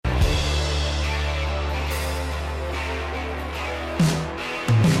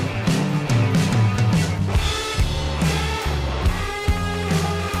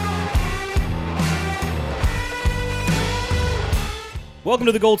Welcome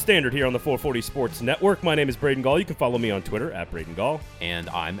to the Gold Standard here on the 440 Sports Network. My name is Braden Gall. You can follow me on Twitter at Braden Gall. And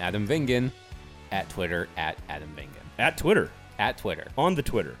I'm Adam Vingan at Twitter at Adam Vingan. At Twitter. At Twitter. On the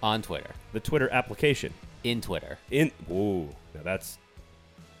Twitter. On Twitter. The Twitter application. In Twitter. Ooh, now that's...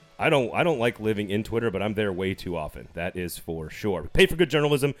 I don't like living in Twitter, but I'm there way too often. That is for sure. Pay for good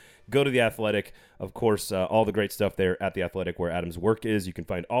journalism. Go to The Athletic. Of course, all the great stuff there at The Athletic where Adam's work is. You can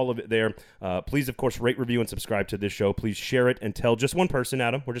find all of it there. Please, of course, rate, review, and subscribe to this show. Please share it and tell just one person,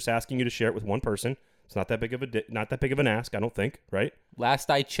 Adam. We're just asking you to share it with one person. It's not that big of an ask, I don't think, right?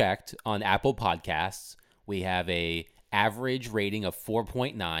 Last I checked on Apple Podcasts, we have a average rating of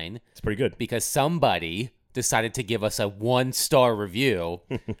 4.9. It's pretty good. Because somebody decided to give us a 1-star review,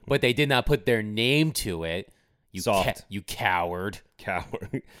 but they did not put their name to it. You coward.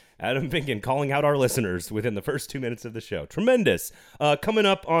 Coward. Adam Vingan calling out our listeners within the first 2 minutes of the show. Tremendous. Coming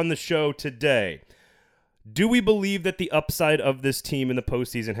up on the show today, do we believe that the upside of this team in the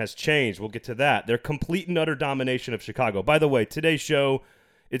postseason has changed? We'll get to that. Their complete and utter domination of Chicago. By the way, today's show,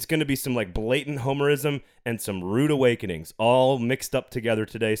 it's going to be some like blatant Homerism and some rude awakenings all mixed up together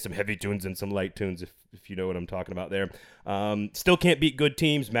today. Some heavy tunes and some light tunes, if you know what I'm talking about there. Still can't beat good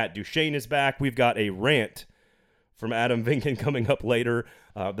teams. Matt Duchene is back. We've got a rant from Adam Vingan coming up later.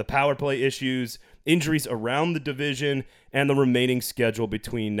 The power play issues, injuries around the division, and the remaining schedule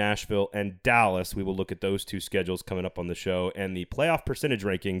between Nashville and Dallas. We will look at those two schedules coming up on the show. And the playoff percentage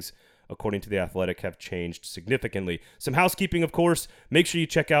rankings, according to The Athletic, have changed significantly. Some housekeeping, of course. Make sure you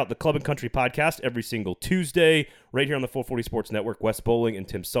check out the Club and Country podcast every single Tuesday, right here on the 440 Sports Network. Wes Bowling and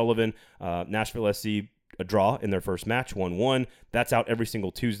Tim Sullivan, Nashville SC, a draw in their first match, 1-1. That's out every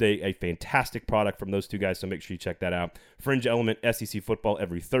single Tuesday. A fantastic product from those two guys, so make sure you check that out. Fringe Element SEC Football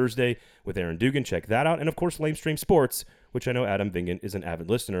every Thursday with Aaron Dugan. Check that out. And, of course, Lamestream Sports, which I know Adam Vingan is an avid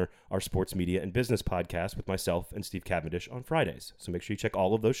listener, our sports media and business podcast with myself and Steve Cavendish on Fridays. So make sure you check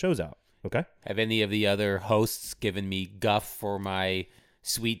all of those shows out. Okay? Have any of the other hosts given me guff for my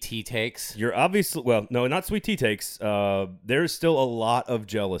sweet tea takes? You're obviously, well, no, not sweet tea takes. There's still a lot of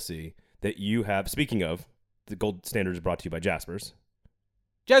jealousy that you have. Speaking of, the Gold Standard is brought to you by Jaspers.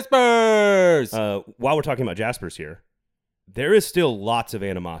 Jaspers! While we're talking about Jaspers here, there is still lots of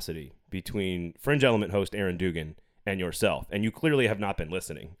animosity between Fringe Element host Aaron Dugan and yourself. And you clearly have not been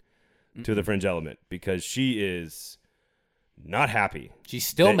listening to the Fringe Element because she is not happy. She's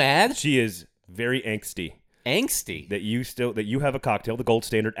still mad? She is very angsty. Angsty? That you have a cocktail, the Gold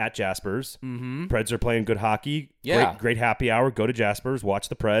Standard at Jaspers. Mm-hmm. Preds are playing good hockey. Yeah. Great happy hour. Go to Jaspers, watch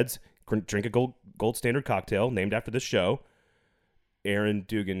the Preds, drink a Gold Standard cocktail named after this show. Aaron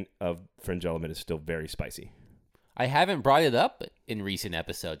Dugan of Fringe Element is still very spicy. I haven't brought it up in recent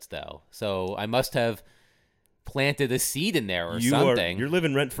episodes, though. So I must have planted a seed in there or something. You're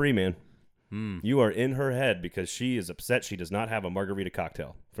living rent-free, man. Mm. You are in her head because she is upset she does not have a margarita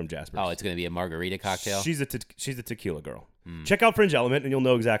cocktail from Jaspers. Oh, it's going to be a margarita cocktail? She's a tequila girl. Check out Fringe Element, and you'll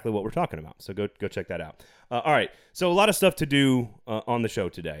know exactly what we're talking about. So go check that out. All right, so a lot of stuff to do on the show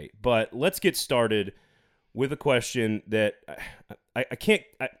today, but let's get started with a question that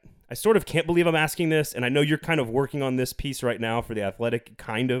I sort of can't believe I'm asking this, and I know you're kind of working on this piece right now for The Athletic,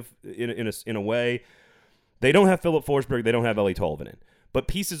 kind of, in a way. They don't have Philip Forsberg. They don't have Eeli Tolvanen. But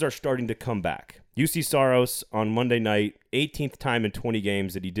pieces are starting to come back. UC Saros on Monday night, 18th time in 20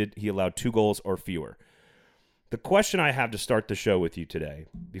 games that he allowed 2 goals or fewer. The question I have to start the show with you today,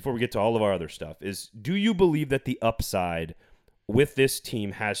 before we get to all of our other stuff, is do you believe that the upside with this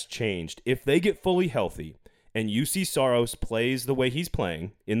team has changed? If they get fully healthy and UC Saros plays the way he's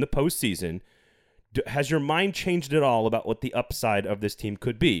playing in the postseason, has your mind changed at all about what the upside of this team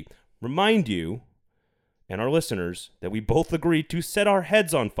could be? Remind you and our listeners that we both agreed to set our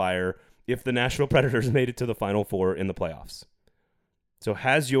heads on fire if the Nashville Predators made it to the Final Four in the playoffs. So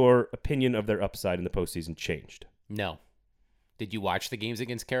has your opinion of their upside in the postseason changed? No. Did you watch the games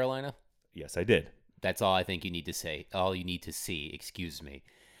against Carolina? Yes, I did. That's all I think you need to say. All you need to see, excuse me.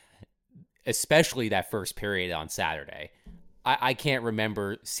 Especially that first period on Saturday. I can't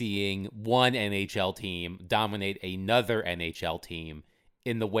remember seeing one NHL team dominate another NHL team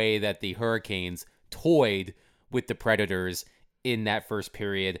in the way that the Hurricanes toyed with the Predators in that first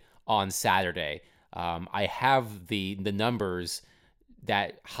period on Saturday. I have the numbers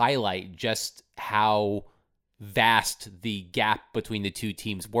that highlight just how vast the gap between the two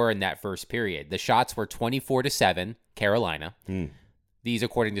teams were in that first period. The shots were 24-7, Carolina. These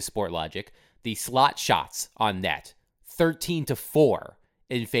according to Sportlogic. The slot shots on net, 13-4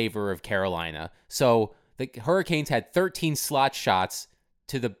 in favor of Carolina. So the Hurricanes had 13 slot shots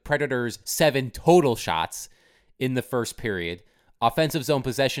to the Predators' 7 total shots in the first period. Offensive zone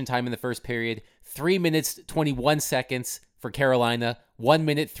possession time in the first period, 3 minutes, 21 seconds for Carolina, 1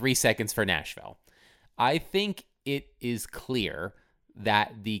 minute, 3 seconds for Nashville. I think it is clear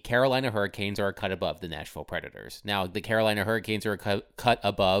that the Carolina Hurricanes are a cut above the Nashville Predators. Now, the Carolina Hurricanes are a cut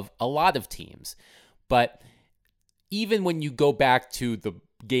above a lot of teams. But even when you go back to the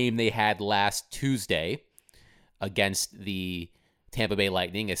game they had last Tuesday against the Tampa Bay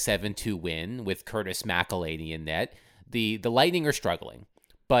Lightning, a 7-2 win with Curtis McElhinney in net, the Lightning are struggling.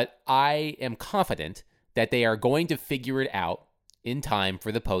 But I am confident that they are going to figure it out in time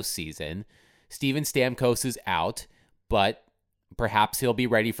for the postseason. Steven Stamkos is out, but perhaps he'll be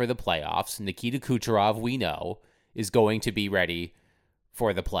ready for the playoffs. Nikita Kucherov, we know, is going to be ready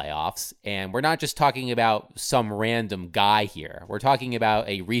for the playoffs. And we're not just talking about some random guy here. We're talking about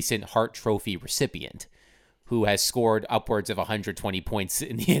a recent Hart Trophy recipient who has scored upwards of 120 points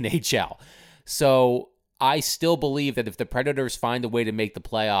in the NHL. So I still believe that if the Predators find a way to make the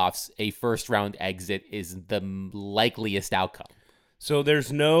playoffs, a first-round exit is the likeliest outcome. So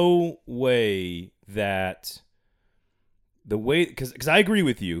there's no way that the way, because I agree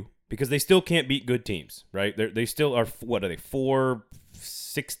with you, because they still can't beat good teams, right? They still are, what are they,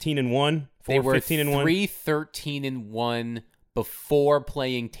 4-16-1? They were 15-1? 3-13-1 before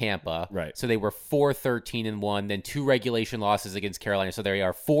playing Tampa. Right. So they were 4-13-1, then 2 regulation losses against Carolina. So they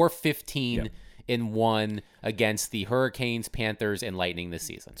are 4-15-1 against the Hurricanes, Panthers, and Lightning this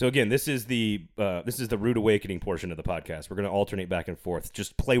season. So again, this is the rude awakening portion of the podcast. We're going to alternate back and forth.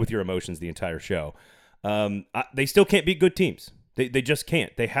 Just play with your emotions the entire show. They still can't beat good teams. They just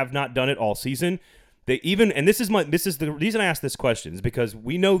can't. They have not done it all season. They even, and this is the reason I ask this question, is because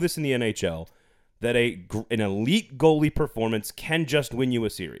we know this in the NHL, that an elite goalie performance can just win you a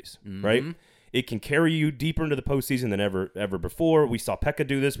series, right? It can carry you deeper into the postseason than ever before. We saw Pekka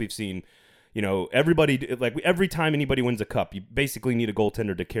do this. We've seen, everybody, every time anybody wins a cup, you basically need a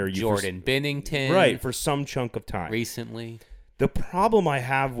goaltender to carry you. Jordan Binnington. Right, for some chunk of time. Recently. The problem I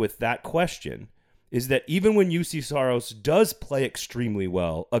have with that question is that even when UC Saros does play extremely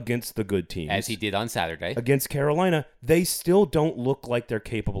well against the good teams, as he did on Saturday against Carolina, they still don't look like they're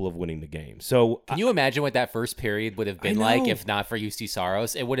capable of winning the game. So can you imagine what that first period would have been like if not for UC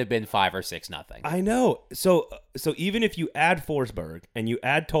Saros? It would have been 5 or 6 nothing. I know. So even if you add Forsberg and you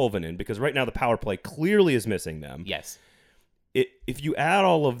add Tolvanen, because right now the power play clearly is missing them. Yes. If you add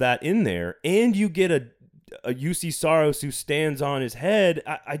all of that in there and you get a UC Saros who stands on his head,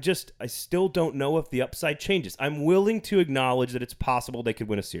 I still don't know if the upside changes. I'm willing to acknowledge that it's possible they could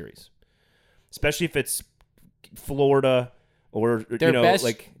win a series, especially if it's Florida or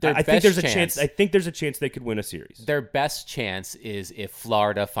I think there's a chance. I think there's a chance they could win a series. Their best chance is if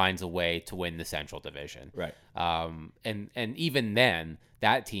Florida finds a way to win the Central Division, right? And even then,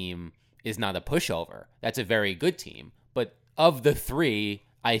 that team is not a pushover. That's a very good team, but of the 3,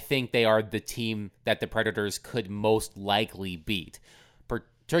 I think they are the team that the Predators could most likely beat,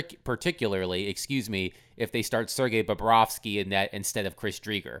 particularly, if they start Sergei Bobrovsky in net instead of Chris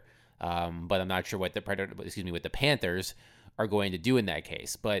Driedger. But I'm not sure what the Panthers are going to do in that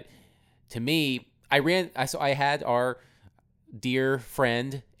case. But to me, I had our dear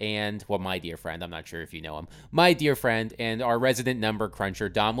friend my dear friend, I'm not sure if you know him, my dear friend and our resident number cruncher,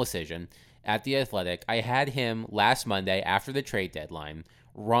 Dom Lecision, at The Athletic. I had him last Monday after the trade deadline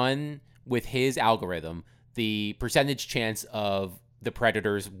run with his algorithm the percentage chance of the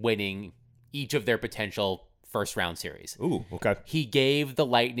Predators winning each of their potential first round series. Ooh, okay. He gave the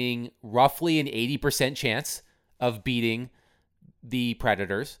Lightning roughly an 80% chance of beating the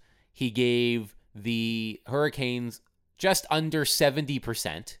Predators. He gave the Hurricanes just under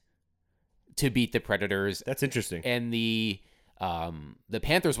 70% to beat the Predators. That's interesting. And the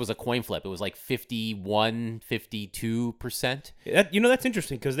Panthers was a coin flip. It was like 51-52%. That's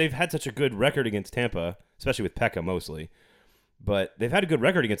interesting because they've had such a good record against Tampa, especially with Pekka mostly. But they've had a good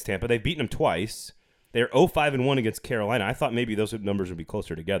record against Tampa. They've beaten them twice. They're 0-5-1 against Carolina. I thought maybe those numbers would be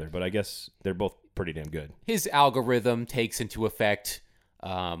closer together, but I guess they're both pretty damn good. His algorithm takes into effect,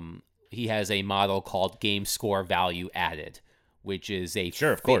 he has a model called game score value added, which is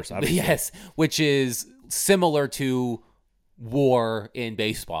Sure, of course. Obviously. Yes, which is similar to WAR in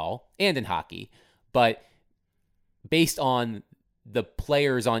baseball and in hockey, but based on the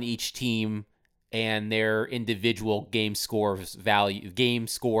players on each team and their individual game score value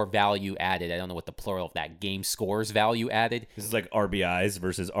added. I don't know what the plural of that game scores value added. This is like RBIs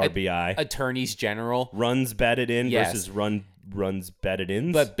versus RBI. Attorneys general. Runs batted in versus runs batted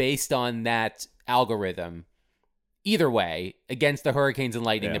in. But based on that algorithm, either way, against the Hurricanes and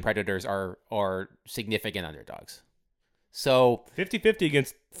Lightning, the Predators are significant underdogs. So 50-50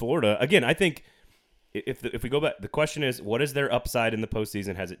 against Florida. Again, I think if we go back, the question is, what is their upside in the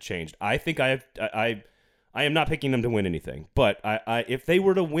postseason? Has it changed? I think I I am not picking them to win anything. But if they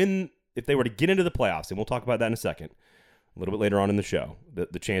were to get into the playoffs, and we'll talk about that in a second, a little bit later on in the show,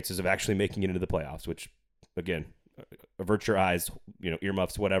 the chances of actually making it into the playoffs, which, again, avert your eyes,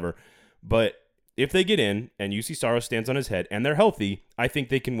 earmuffs, whatever. But if they get in and UC Saros stands on his head and they're healthy, I think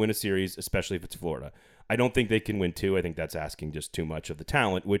they can win a series, especially if it's Florida. I don't think they can win 2. I think that's asking just too much of the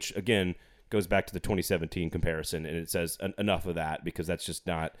talent, which, again, goes back to the 2017 comparison, and it says enough of that because that's just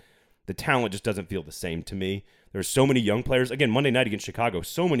not – the talent just doesn't feel the same to me. There's so many young players. Again, Monday night against Chicago,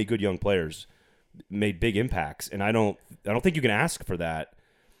 so many good young players made big impacts, and I don't think you can ask for that.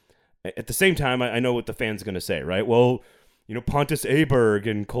 At the same time, I know what the fans are going to say, right? Well, Pontus Aberg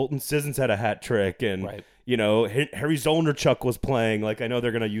and Colton Sissons had a hat trick, and right. Harry Zolnarchuk was playing. Like, I know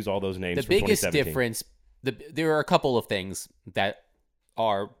they're going to use all those names. The biggest difference, there are a couple of things that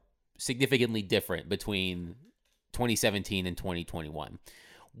are significantly different between 2017 and 2021.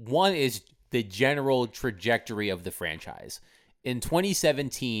 One is the general trajectory of the franchise. In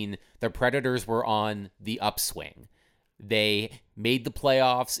 2017, the Predators were on the upswing. They made the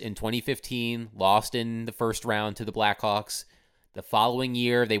playoffs in 2015, lost in the first round to the Blackhawks. The following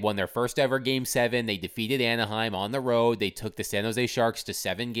year, they won their first ever Game 7. They defeated Anaheim on the road. They took the San Jose Sharks to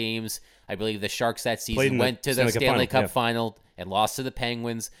 7 games. I believe the Sharks that season went to the Stanley Cup final and lost to the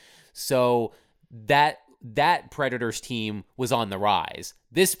Penguins. So that Predators team was on the rise.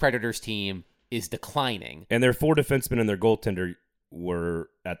 This Predators team is declining. And their 4 defensemen and their goaltender were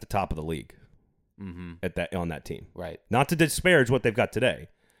at the top of the league on that team. Right. Not to disparage what they've got today.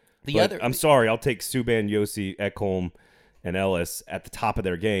 I'm sorry, I'll take Subban, Yossi, Ekholm, and Ellis at the top of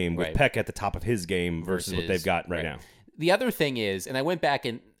their game with Peck at the top of his game versus what they've got right now. The other thing is, and I went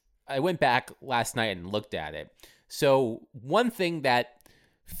back last night and looked at it. So one thing that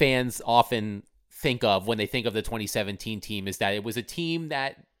fans often think of when they think of the 2017 team is that it was a team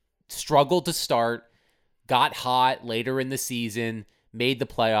that struggled to start, got hot later in the season, made the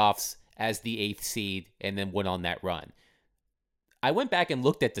playoffs as the 8th seed, and then went on that run. I went back and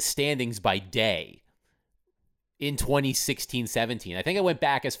looked at the standings by day in 2016-17. I think I went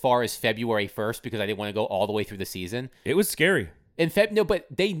back as far as February 1st because I didn't want to go all the way through the season. It was scary. But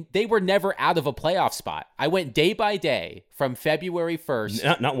they were never out of a playoff spot. I went day by day from February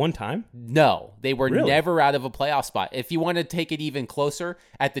 1st. Not one time? No, they were never out of a playoff spot. If you want to take it even closer,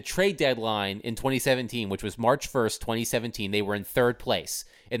 at the trade deadline in 2017, which was March 1st, 2017, they were in 3rd place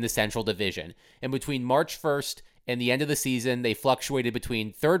in the Central Division. And between March 1st and the end of the season, they fluctuated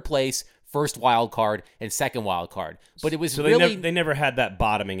between 3rd place, first wild card, and second wild card. But it was so really... they never had that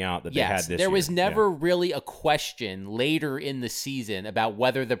bottoming out that they had this year. There was never really a question later in the season about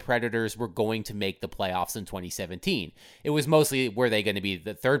whether the Predators were going to make the playoffs in 2017. It was mostly, were they going to be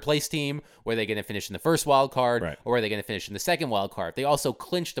the 3rd place team? Were they going to finish in the first wild card? Right. Or were they going to finish in the second wild card? They also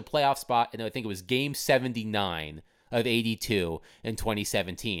clinched a playoff spot, and I think it was game 79 of 82 in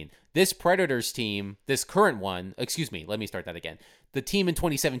 2017. This Predators team, this current one, let me start that again. The team in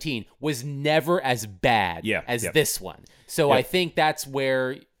 2017 was never as bad as this one. So I think that's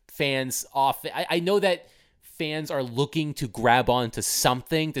where fans often, I know that fans are looking to grab onto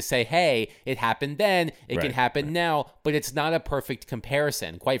something to say, hey, it happened then, it can happen now, but it's not a perfect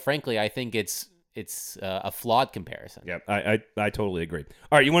comparison. Quite frankly, I think it's a flawed comparison. Yeah, I totally agree.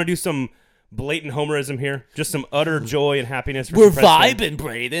 All right, you want to do some blatant homerism here? Just some utter joy and happiness. We're vibing,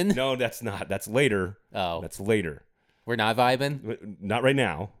 Braden. No, that's not. That's later. Oh. That's later. We're not vibing? Not right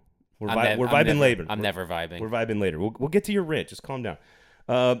now. We're vibing later. I'm never vibing. We're vibing later. We'll get to your rant. Just calm down.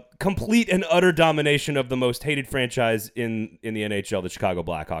 Complete and utter domination of the most hated franchise in the NHL, the Chicago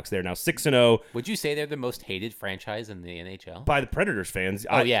Blackhawks. They're now 6-0. Would you say they're the most hated franchise in the NHL? By the Predators fans.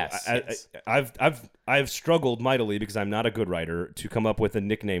 Oh, yes. I've struggled mightily because I'm not a good writer to come up with a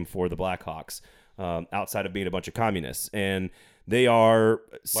nickname for the Blackhawks outside of being a bunch of communists. And they are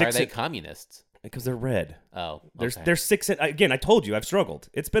Why are they communists? Because they're red. Oh, okay. They're 6 again. I told you I've struggled.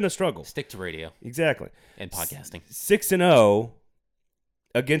 It's been a struggle. Stick to radio. Exactly. And podcasting. 6-0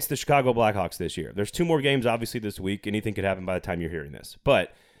 against the Chicago Blackhawks this year. There's 2 more games obviously this week. Anything could happen by the time you're hearing this.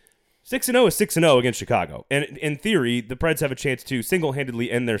 But 6-0 is 6-0 against Chicago. And in theory, the Preds have a chance to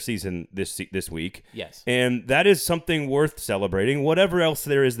single-handedly end their season this week. Yes. And that is something worth celebrating. Whatever else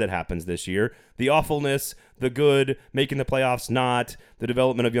there is that happens this year, the awfulness, the good, making the playoffs not, the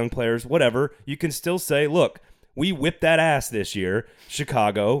development of young players, whatever, you can still say, look, we whipped that ass this year.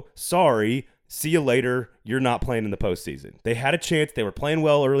 Chicago, sorry, see you later. You're not playing in the postseason. They had a chance. They were playing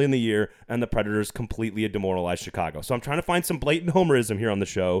well early in the year, and the Predators completely demoralized Chicago. So I'm trying to find some blatant homerism here on the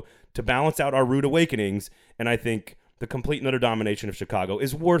show to balance out our rude awakenings, and I think the complete and utter domination of Chicago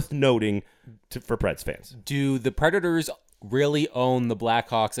is worth noting for Preds fans. Do the Predators really own the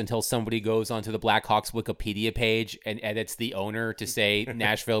Blackhawks until somebody goes onto the Blackhawks Wikipedia page and edits the owner to say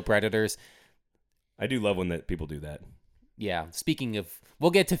Nashville Predators. I do love when people do that. Yeah. Speaking of, we'll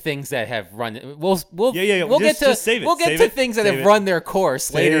get to things that have run. We'll Just save it. We'll get to things that have run their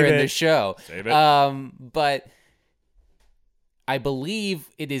course later in the show. Save it. But I believe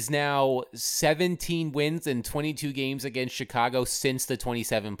it is now 17 wins in 22 games against Chicago since the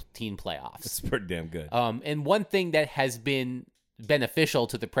 2017 playoffs. That's pretty damn good. And one thing that has been beneficial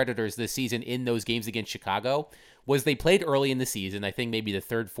to the Predators this season in those games against Chicago was they played early in the season, I think maybe the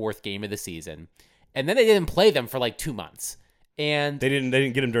third, fourth game of the season, and then they didn't play them for like 2 months. And they didn't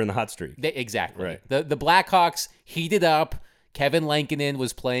get them during the hot streak. Exactly. Right. The Blackhawks heated up. Kevin Lankinen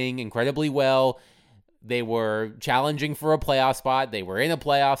was playing incredibly well. They were challenging for a playoff spot. They were in a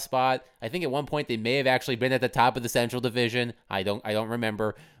playoff spot. I think at one point they may have actually been at the top of the Central Division. I don't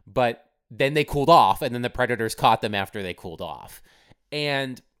remember. But then they cooled off, and then the Predators caught them after they cooled off.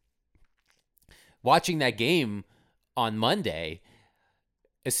 And watching that game on Monday,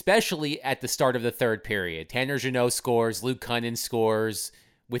 especially at the start of the third period, Tanner Jeannot scores, Luke Cunnin scores.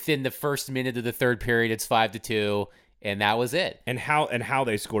 Within the first minute of the third period, it's 5-2, and that was it. And how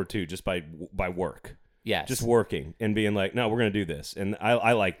they scored too, just by work. Yes. Just working and being like, no, we're going to do this. And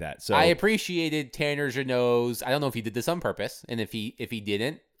I like that. So I appreciated Tanner Jeannot's. I don't know if he did this on purpose. And if he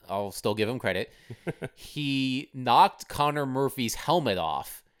didn't, I'll still give him credit. He knocked Connor Murphy's helmet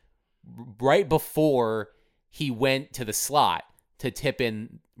off right before he went to the slot to tip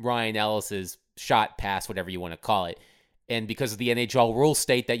in Ryan Ellis's shot pass, whatever you want to call it. And because of the NHL rules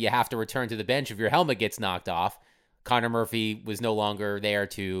state that you have to return to the bench if your helmet gets knocked off, Connor Murphy was no longer there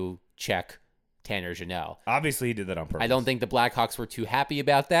to check Tanner Jeannot. Obviously, he did that on purpose. I don't think the Blackhawks were too happy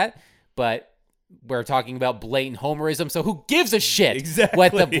about that, but we're talking about blatant homerism, so who gives a shit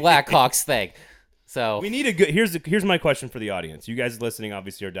what the Blackhawks think? So we need a good. Here's my question for the audience. You guys listening,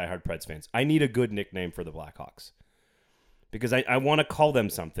 obviously, are diehard Preds fans. I need a good nickname for the Blackhawks because I want to call them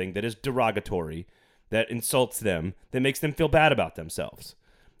something that is derogatory, that insults them, that makes them feel bad about themselves.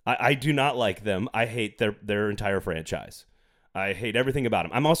 I do not like them. I hate their entire franchise. I hate everything about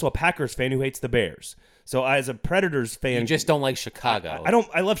them. I'm also a Packers fan who hates the Bears. So as a Predators fan, you just don't like Chicago.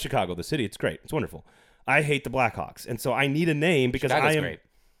 I love Chicago, the city. It's great. It's wonderful. I hate the Blackhawks, and so I need a name because Chicago's great.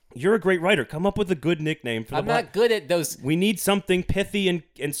 You're a great writer. Come up with a good nickname for the I'm not good at those. We need something pithy and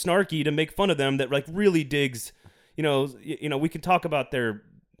snarky to make fun of them that like really digs. You know, we can talk about their.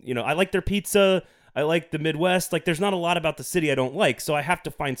 I like their pizza. I like the Midwest. Like, there's not a lot about the city I don't like, so I have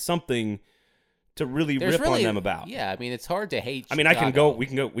to find something to really rip on them about. Yeah, I mean, it's hard to hate. I mean, Chicago. we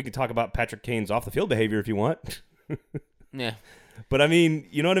can talk about Patrick Kane's off the field behavior if you want. Yeah. But I mean,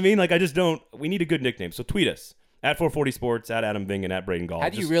 you know what I mean? Like, I just don't. We need a good nickname. So tweet us at 440 Sports, at Adam Bing, and at Braden Gall. How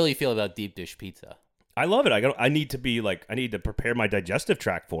do you really feel about deep dish pizza? I love it. I need to prepare my digestive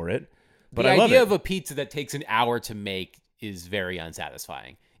tract for it. But the I love idea it. of a pizza that takes an hour to make is very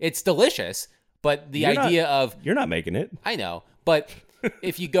unsatisfying. It's delicious, but you're not making it. I know, but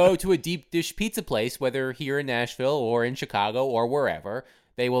if you go to a deep dish pizza place, whether here in Nashville or in Chicago or wherever,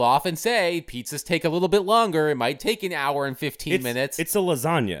 they will often say pizzas take a little bit longer. It might take an hour and 15 minutes. It's a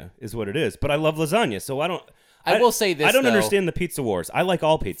lasagna is what it is. But I love lasagna, so I will say this, I don't though, understand the pizza wars. I like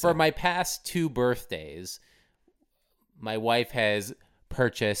all pizza. For my past 2 birthdays, my wife has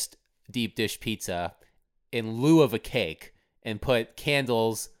purchased deep dish pizza in lieu of a cake and put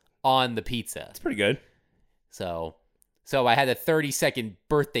candles on the pizza. It's pretty good. So I had a 30-second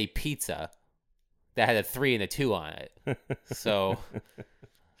birthday pizza that had a 3 and a 2 on it. So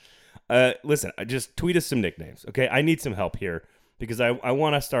listen, just tweet us some nicknames, okay? I need some help here because I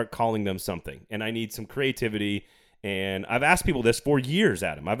want to start calling them something, and I need some creativity. And I've asked people this for years,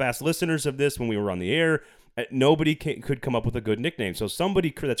 Adam. I've asked listeners of this when we were on the air. Nobody could come up with a good nickname. So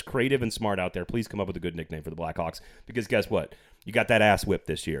somebody that's creative and smart out there, please come up with a good nickname for the Blackhawks. Because guess what? You got that ass whipped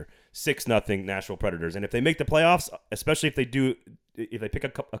this year. 6-0 Nashville Predators. And if they make the playoffs, especially if they pick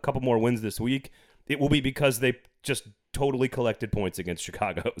a couple more wins this week, it will be because they just totally collected points against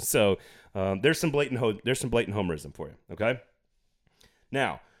Chicago. So there's some blatant homerism for you. Okay.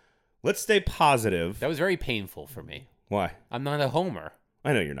 Now let's stay positive. That was very painful for me. Why? I'm not a homer.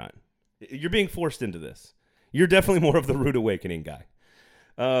 I know you're not. You're being forced into this. You're definitely more of the rude awakening guy.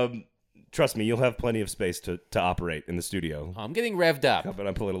 Trust me, you'll have plenty of space to operate in the studio. I'm getting revved up. Coming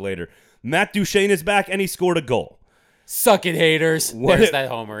up a little later. Matt Duchene is back, and he scored a goal. Suck it, haters. There's that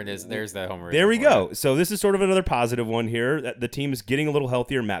homer. There's that homer. There we go. So this is sort of another positive one here. The team is getting a little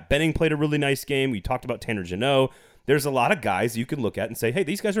healthier. Matt Benning played a really nice game. We talked about Tanner Jeannot. There's a lot of guys you can look at and say, hey,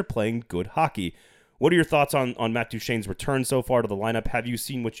 these guys are playing good hockey. What are your thoughts on Matt Duchene's return so far to the lineup? Have you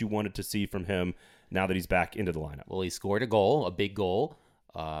seen what you wanted to see from him? now that he's back into the lineup. Well, he scored a big goal.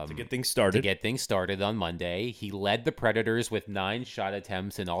 To get things started. On Monday. He led the Predators with 9 shot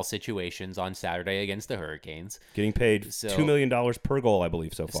attempts in all situations on Saturday against the Hurricanes. Getting paid $2 million per goal, I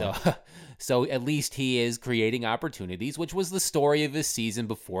believe, so far. So at least he is creating opportunities, which was the story of his season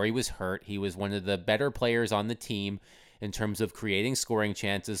before he was hurt. He was one of the better players on the team in terms of creating scoring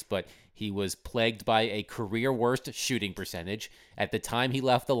chances, but he was plagued by a career worst shooting percentage. At the time he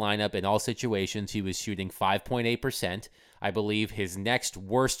left the lineup, in all situations, he was shooting 5.8%. I believe his next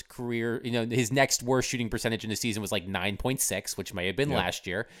worst shooting percentage in the season was like 9.6, which may have been last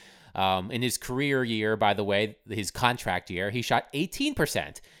year. In his career year, by the way, his contract year, he shot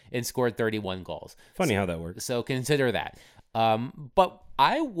 18% and scored 31 goals. Funny how that works. So consider that. But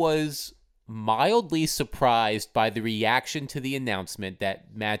I was mildly surprised by the reaction to the announcement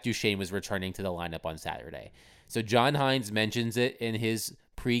that Matt Duchene was returning to the lineup on Saturday. So John Hines mentions it in his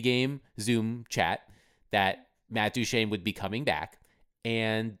pregame Zoom chat that Matt Duchene would be coming back,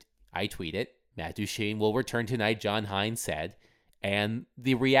 and I tweeted, Matt Duchene will return tonight, John Hines said, and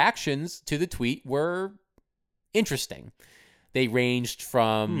the reactions to the tweet were interesting. They ranged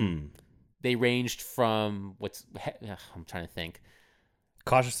from what's I'm trying to think.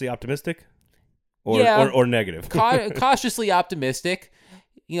 Cautiously optimistic? Or negative? Cautiously optimistic.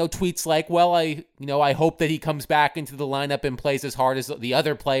 Tweets like, well, I hope that he comes back into the lineup and plays as hard as the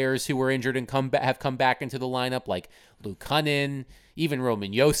other players who were injured and have come back into the lineup, like Luke Cunnin, even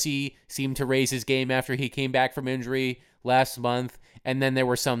Roman Josi seemed to raise his game after he came back from injury last month. And then there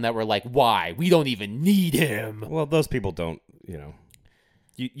were some that were like, why? We don't even need him. Well, those people don't,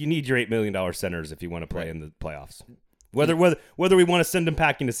 you need your $8 million centers if you want to play in the playoffs. Whether we want to send him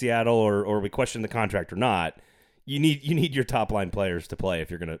packing to Seattle or we question the contract or not, you need your top line players to play if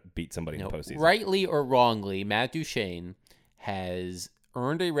you're going to beat somebody in the postseason. Rightly or wrongly, Matt Duchene has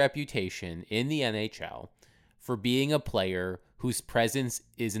earned a reputation in the NHL for being a player whose presence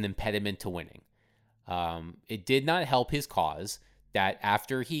is an impediment to winning. It did not help his cause that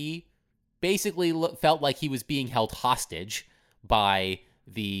after he basically felt like he was being held hostage by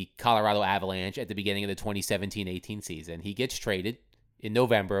the Colorado Avalanche at the beginning of the 2017-18 season, he gets traded in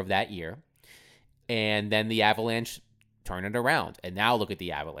November of that year. And then the Avalanche turn it around. And now look at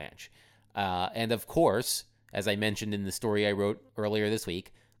the Avalanche. And of course, as I mentioned in the story I wrote earlier this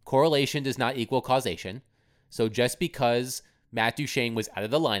week, correlation does not equal causation. So just because Matt Duchene was out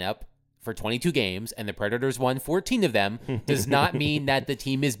of the lineup for 22 games and the Predators won 14 of them does not mean that the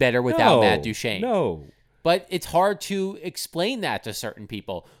team is better without Matt Duchene. No. But it's hard to explain that to certain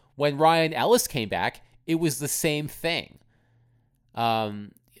people. When Ryan Ellis came back, it was the same thing.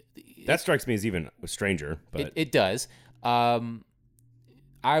 That strikes me as even stranger. But it does. I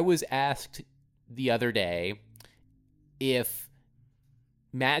was asked the other day if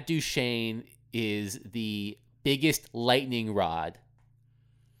Matt Duchene is the biggest lightning rod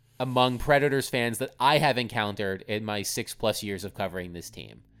among Predators fans that I have encountered in my 6+ years of covering this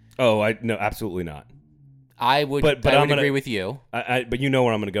team. Oh, no, absolutely not. I would agree with you. But you know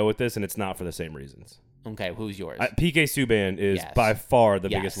where I'm going to go with this, and it's not for the same reasons. Okay, who's yours? PK Subban is by far the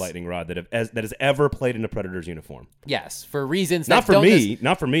biggest lightning rod that has ever played in a Predators uniform. Yes, for reasons not for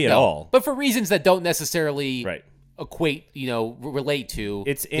me at all, but for reasons that don't necessarily equate, relate to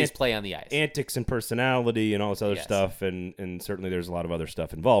his play on the ice, antics and personality and all this other stuff, and certainly there's a lot of other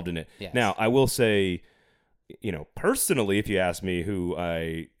stuff involved in it. Yes. Now, I will say, personally, if you ask me who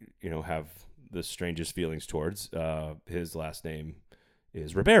I have the strangest feelings towards, his last name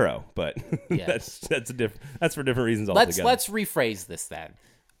is Ribeiro, but that's for different reasons altogether. Let's rephrase this then.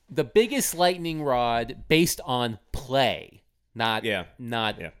 The biggest lightning rod based on play, not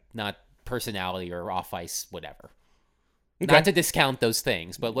personality or off ice, whatever. Okay. Not to discount those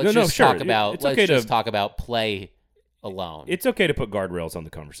things, but let's talk about play alone. It's okay to put guardrails on the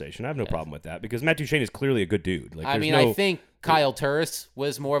conversation. I have no problem with that because Matt Duchene is clearly a good dude. I think Kyle Turris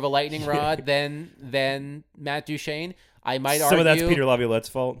was more of a lightning rod than Matt Duchene. I might argue some of that's Peter Laviolette's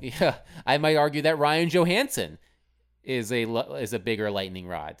fault. Yeah, I might argue that Ryan Johansson is a bigger lightning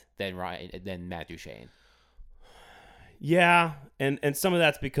rod than Matt Duchene. Yeah, and some of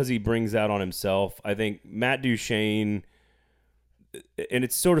that's because he brings out on himself. I think Matt Duchene, and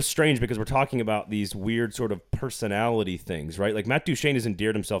it's sort of strange because we're talking about these weird sort of personality things, right? Like Matt Duchene has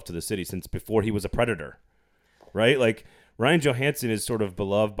endeared himself to the city since before he was a Predator, right? Like Ryan Johansson is sort of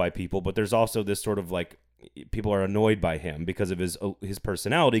beloved by people, but there's also this sort of like people are annoyed by him because of his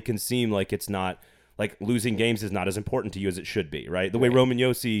personality. Can seem like it's not like losing games is not as important to you as it should be, right? The way Roman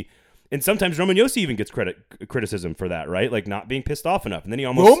Josi And sometimes Roman Yossi even gets criticism for that, right? Like not being pissed off enough. And then he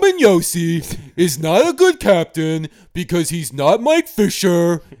almost... Roman Yossi is not a good captain because he's not Mike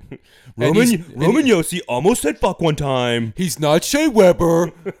Fisher. Roman Yossi almost said fuck one time. He's not Shea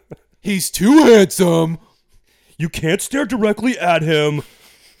Weber. He's too handsome. You can't stare directly at him.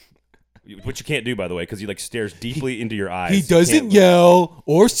 Which you can't do, by the way, because he like stares deeply into your eyes. He doesn't yell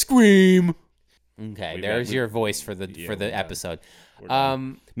or scream. Okay, there's your voice for the episode.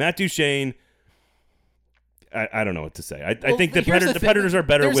 Matt Duchene, I don't know what to say. I think the Predators are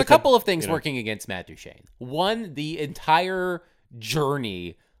better. There's a couple of things working against Matt Duchene. One, the entire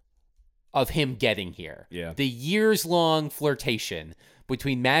journey of him getting here. Yeah. The years-long flirtation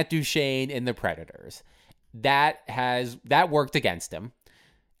between Matt Duchene and the Predators. That worked against him.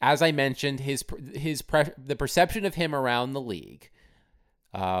 As I mentioned, the perception of him around the league,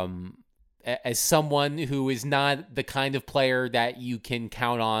 as someone who is not the kind of player that you can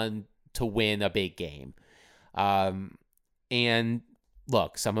count on to win a big game. And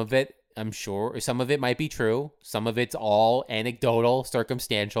look, some of it, I'm sure, some of it might be true. Some of it's all anecdotal,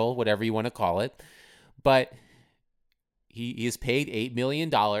 circumstantial, whatever you want to call it. But he is paid $8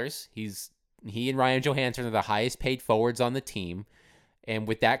 million. He and Ryan Johansson are the highest paid forwards on the team. And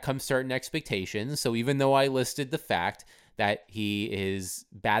with that comes certain expectations. So even though I listed the fact that he is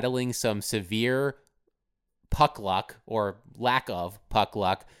battling some severe puck luck or lack of puck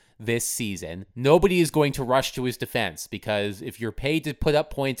luck this season, nobody is going to rush to his defense, because if you're paid to put up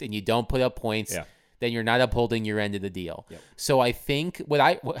points and you don't put up points, then you're not upholding your end of the deal. Yep. So I think what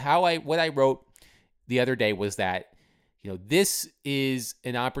I wrote the other day was that, this is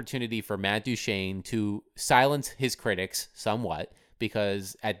an opportunity for Matt Duchene to silence his critics somewhat,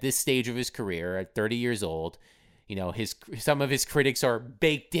 because at this stage of his career, at 30 years old, some of his critics are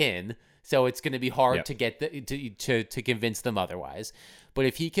baked in, so it's going to be hard to get to convince them otherwise. But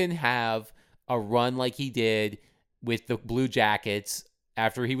if he can have a run like he did with the Blue Jackets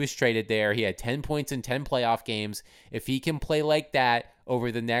after he was traded there, he had 10 points in 10 playoff games. If he can play like that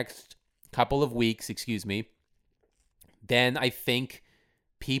over the next couple of weeks, then I think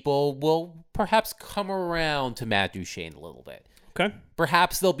people will perhaps come around to Matt Duchene a little bit. Okay.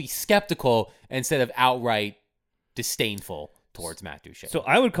 Perhaps they'll be skeptical instead of outright disdainful towards Matt Duchene. So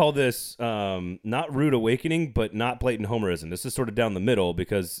I would call this not rude awakening, but not blatant homerism. This is sort of down the middle,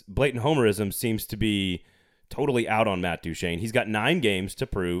 because blatant homerism seems to be totally out on Matt Duchene. He's got 9 games to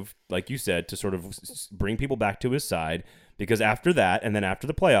prove, like you said, to sort of bring people back to his side, because after that, and then after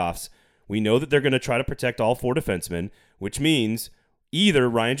the playoffs, we know that they're going to try to protect all 4 defensemen, which means either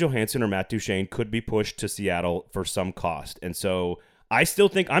Ryan Johansson or Matt Duchene could be pushed to Seattle for some cost. And so I still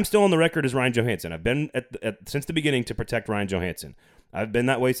think I'm still on the record as Ryan Johansson. I've been since the beginning to protect Ryan Johansson. I've been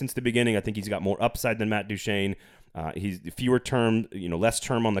that way since the beginning. I think he's got more upside than Matt Duchene. He's fewer term, less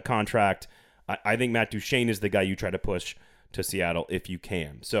term on the contract. I think Matt Duchene is the guy you try to push to Seattle if you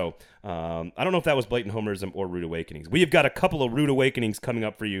can. So I don't know if that was blatant homerism or rude awakenings. We have got a couple of rude awakenings coming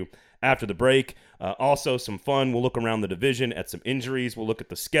up for you after the break. Also some fun. We'll look around the division at some injuries. We'll look at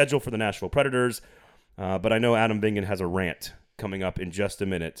the schedule for the Nashville Predators. But I know Adam Bingen has a rant coming up in just a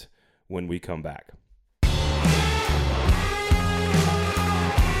minute when we come back.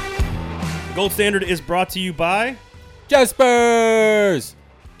 The Gold Standard is brought to you by Jaspers,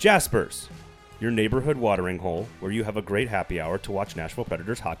 your neighborhood watering hole where you have a great happy hour to watch Nashville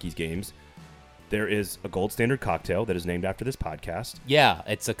Predators hockey games. There is a Gold Standard cocktail that is named after this podcast. Yeah,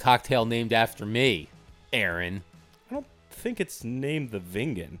 it's a cocktail named after me, Aaron. I don't think it's named the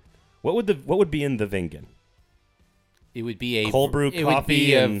Vingen. What would be in the Vingen? It would be a cold brew coffee. It would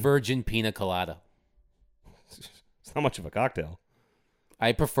be a virgin pina colada. It's not much of a cocktail.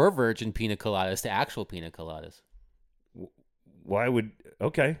 I prefer virgin pina coladas to actual pina coladas. Why would...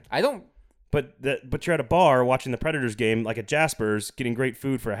 Okay. I don't... But you're at a bar watching the Predators game, like at Jasper's, getting great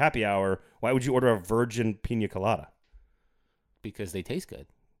food for a happy hour. Why would you order a virgin pina colada? Because they taste good.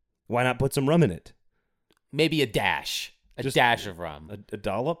 Why not put some rum in it? Maybe a dash. Just dash of rum. A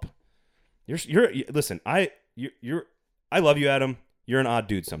dollop? Listen, I love you, Adam. You're an odd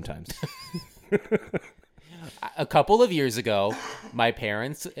dude sometimes. A couple of years ago, my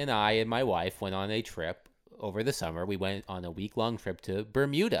parents and I and my wife went on a trip over the summer. We went on a week-long trip to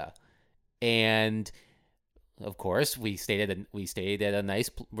Bermuda. And of course, we stayed at a nice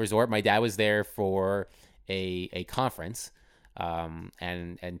resort. My dad was there for a conference, and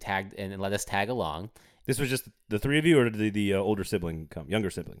tagged and let us tag along. This was just the 3 of you, or did the older sibling come? Younger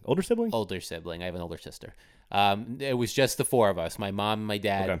sibling, older sibling, older sibling. I have an older sister. It was just the 4 of us: my mom, my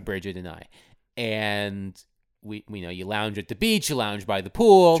dad, okay, Bridget, and I. And we you lounge at the beach, you lounge by the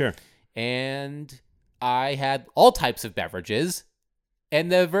pool, sure. And I had all types of beverages.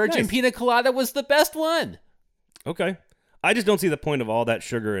 And the virgin pina colada was the best one. Okay. I just don't see the point of all that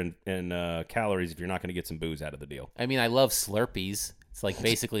sugar and calories if you're not going to get some booze out of the deal. I mean, I love Slurpees. It's like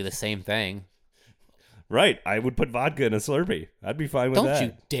basically the same thing. Right. I would put vodka in a Slurpee. I'd be fine with Don't that.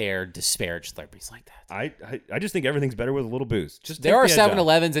 you dare disparage Slurpees like that. I just think everything's better with a little booze. Just There are take the edge off.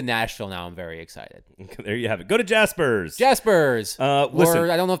 7-Elevens in Nashville now. I'm very excited. There you have it. Go to Jasper's. Jasper's. Listen.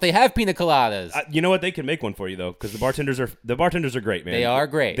 Or I don't know if they have pina coladas. You know what? They can make one for you though, because the bartenders are great, man. They are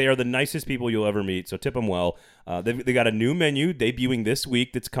great. They are the nicest people you'll ever meet. So tip them well. They got a new menu debuting this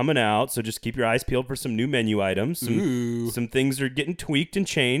week that's coming out. So just keep your eyes peeled for some new menu items. Some things are getting tweaked and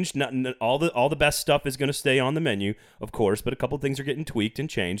changed. Not all the best stuff is going to stay on the menu, of course, but a couple things are getting tweaked and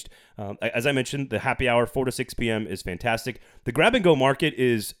changed. As I mentioned, the happy hour 4 to 6 p.m. is fantastic. The grab and go market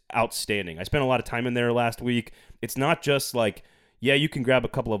is outstanding. I spent a lot of time in there last week. It's not just like, yeah, you can grab a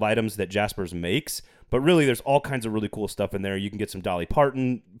couple of items that Jasper's makes, but really there's all kinds of really cool stuff in there. You can get some Dolly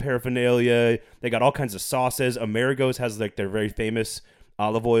Parton paraphernalia. They got all kinds of sauces. Amerigo's has like their very famous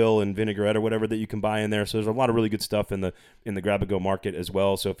olive oil and vinaigrette or whatever that you can buy in there. So there's a lot of really good stuff in the grab and go market as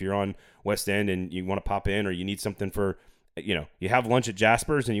well. So if you're on West End and you want to pop in or you need something for, you have lunch at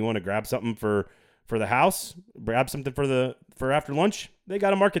Jasper's and you want to grab something for the house, grab something for after lunch, they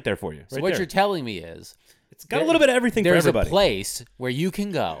got a market there for you. So what you're telling me is it's got a little bit of everything for everybody. There's a place where you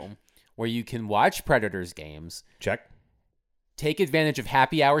can go, where you can watch Predators games. Check. Take advantage of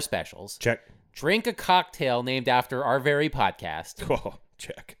happy hour specials. Check. Drink a cocktail named after our very podcast. Oh,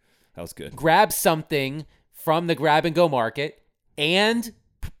 check. That was good. Grab something from the grab and go market and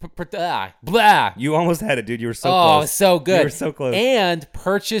blah. You almost had it, dude. You were so close. Oh, so good. You were so close. And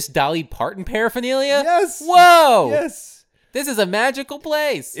purchase Dolly Parton paraphernalia. Yes. Whoa. Yes. This is a magical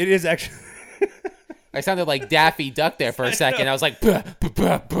place. It is actually. I sounded like Daffy Duck there for a second. I was like, bah, bah,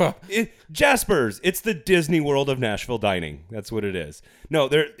 bah, bah. Jasper's. It's the Disney World of Nashville dining. That's what it is. No,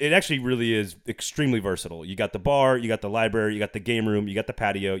 it actually really is extremely versatile. You got the bar, you got the library, you got the game room, you got the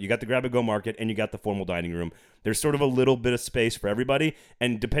patio, you got the grab-and-go market, and you got the formal dining room. There's sort of a little bit of space for everybody,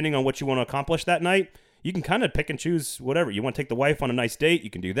 and depending on what you want to accomplish that night, you can kind of pick and choose whatever. You want to take the wife on a nice date, you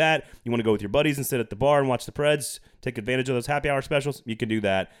can do that. You want to go with your buddies and sit at the bar and watch the Preds, take advantage of those happy hour specials, you can do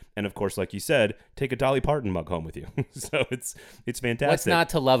that. And of course, like you said, take a Dolly Parton mug home with you. So it's fantastic. What's not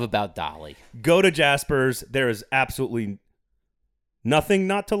to love about Dolly? Go to Jasper's. There is absolutely nothing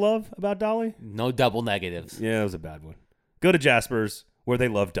not to love about Dolly. No double negatives. Yeah, that was a bad one. Go to Jasper's, where they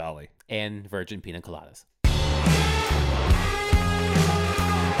love Dolly. And virgin pina coladas.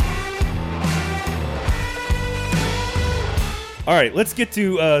 All right, let's get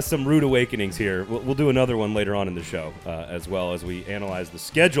to some rude awakenings here. We'll do another one later on in the show, as well as we analyze the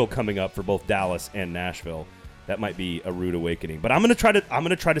schedule coming up for both Dallas and Nashville. That might be a rude awakening, but I'm gonna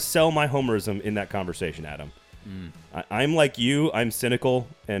try to sell my homerism in that conversation, Adam. I'm like you. I'm cynical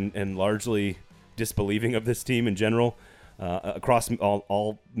and largely disbelieving of this team in general across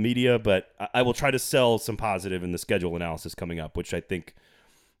all media, but I will try to sell some positive in the schedule analysis coming up, which I think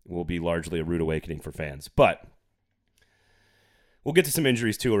will be largely a rude awakening for fans, but. We'll get to some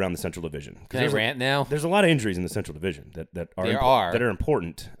injuries, too, around the Central Division. Can I rant now? There's a lot of injuries in the Central Division that are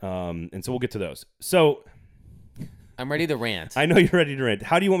important, and so we'll get to those. So I'm ready to rant. I know you're ready to rant.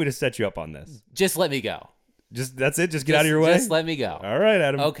 How do you want me to set you up on this? Just let me go. That's it? Just get out of your way? Just let me go. All right,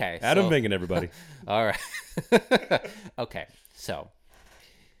 Adam. Okay. Adam Bingen, everybody. All right. Okay, so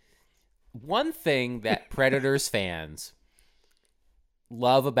one thing that Predators fans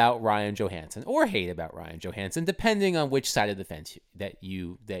love about Ryan Johansson, or hate about Ryan Johansson, depending on which side of the fence that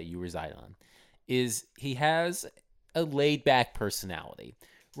you reside on, is he has a laid-back personality.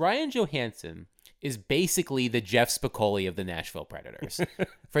 Ryan Johansson is basically the Jeff Spicoli of the Nashville Predators.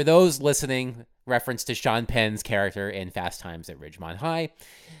 For those listening, reference to Sean Penn's character in Fast Times at Ridgemont High,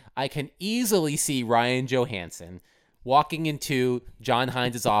 I can easily see Ryan Johansson walking into John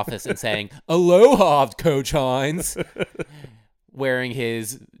Hines' office and saying, "Aloha, Coach Hines," wearing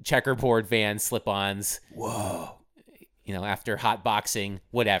his checkerboard van slip-ons. Whoa. After hot boxing,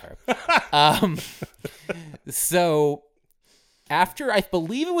 whatever. So I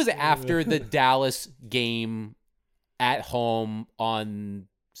believe it was after the Dallas game at home on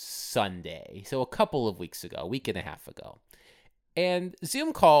Sunday. So a couple of weeks ago, a week and a half ago. And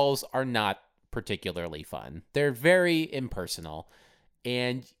Zoom calls are not particularly fun. They're very impersonal.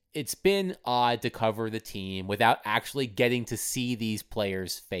 And it's been odd to cover the team without actually getting to see these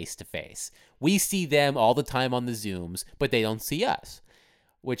players face to face. We see them all the time on the Zooms, but they don't see us,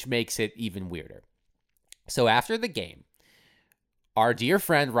 which makes it even weirder. So after the game, our dear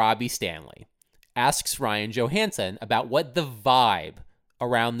friend Robbie Stanley asks Ryan Johansson about what the vibe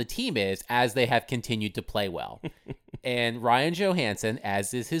around the team is as they have continued to play well. And Ryan Johansson,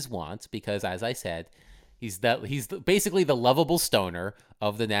 as is his wont, because as I said, he's basically the lovable stoner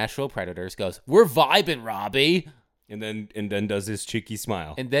of the Nashville Predators, goes, "We're vibing, Robbie." And then does his cheeky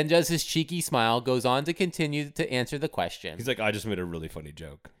smile. Goes on to continue to answer the question. He's like, I just made a really funny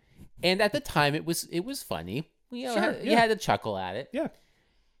joke. And at the time, it was funny. You had to chuckle at it. Yeah.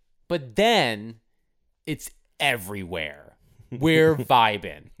 But then it's everywhere. We're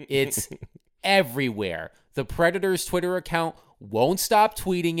vibing. It's everywhere. The Predators Twitter account won't stop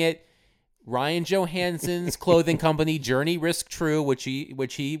tweeting it. Ryan Johansson's clothing company, Journey Risk True, which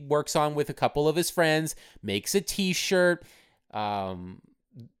he works on with a couple of his friends, makes a T-shirt.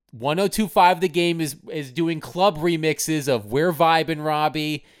 1025 The Game is doing club remixes of "We're Vibin'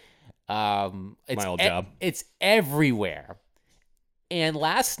 Robbie." It's my old job. It's everywhere. And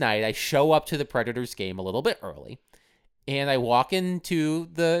last night, I show up to the Predators game a little bit early, and I walk into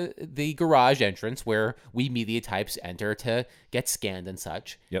the garage entrance where we media types enter to get scanned and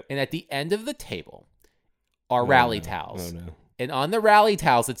such. Yep. And at the end of the table are rally towels. Oh, no. And on the rally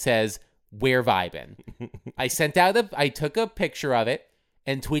towels, it says, "We're vibin'." I took a picture of it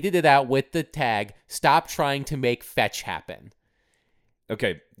and tweeted it out with the tag, "Stop trying to make fetch happen."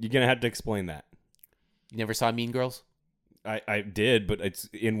 Okay, you're going to have to explain that. You never saw Mean Girls? I did, but it's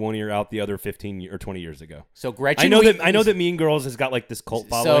in one ear out the other 15 or 20 years ago. So Gretchen, I know that Mean Girls has got like this cult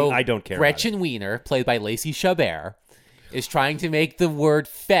following. I don't care. Gretchen Wiener, played by Lacey Chabert, is trying to make the word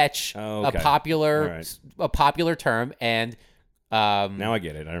 "fetch" a popular term, and now I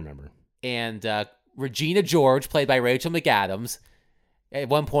get it. I remember. And Regina George, played by Rachel McAdams, at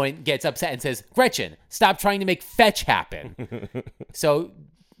one point gets upset and says, "Gretchen, stop trying to make fetch happen." So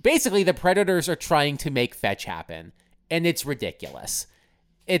basically, the Predators are trying to make fetch happen. And it's ridiculous.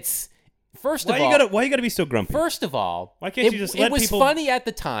 It's why you gotta be so grumpy? First of all, why can't you just let people? It was funny at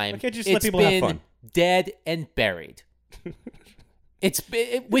the time. Why can't you just let people have fun? Dead and buried.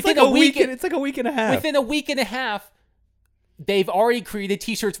 Within like a week. It's like a week and a half. Within a week and a half, they've already created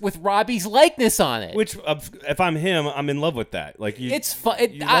T-shirts with Robbie's likeness on it. Which, if I'm him, I'm in love with that. Like it's fun.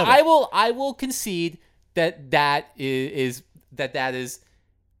 I will concede that is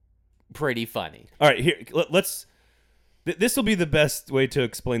pretty funny. All right, here let's. This will be the best way to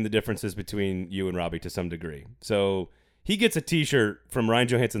explain the differences between you and Robbie to some degree. So he gets a T-shirt from Ryan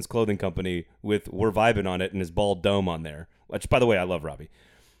Johansson's clothing company with "We're Vibin' on it and his bald dome on there. Which, by the way, I love Robbie.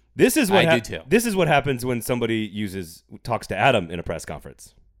 This is what I do too. This is what happens when somebody talks to Adam in a press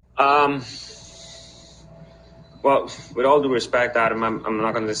conference. Well, with all due respect, Adam, I'm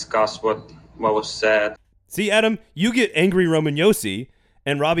not going to discuss what was said. See, Adam, you get angry Roman Yossi,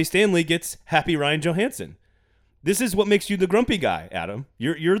 and Robbie Stanley gets happy Ryan Johansson. This is what makes you the grumpy guy, Adam.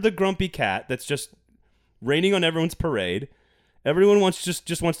 You're the grumpy cat that's just raining on everyone's parade. Everyone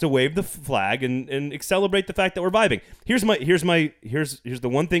just wants to wave the flag and celebrate the fact that we're vibing. Here's the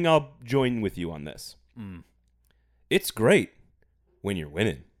one thing I'll join with you on this. It's great when you're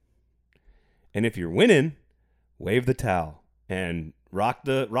winning. And if you're winning, wave the towel and rock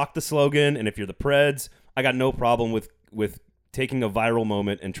the slogan. And if you're the Preds, I got no problem with taking a viral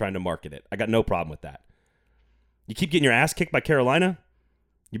moment and trying to market it. I got no problem with that. You keep getting your ass kicked by Carolina,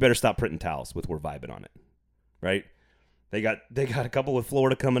 you better stop printing towels with "We're vibing" on it, right? They got a couple with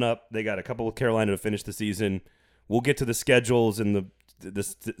Florida coming up. They got a couple with Carolina to finish the season. We'll get to the schedules and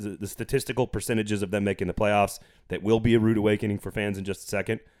the statistical percentages of them making the playoffs. That will be a rude awakening for fans in just a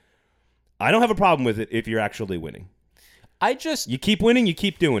second. I don't have a problem with it if you're actually winning. You keep winning, you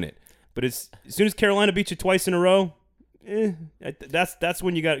keep doing it. But as soon as Carolina beats you twice in a row, that's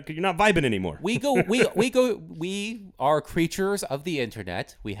when you're not vibing anymore. We are creatures of the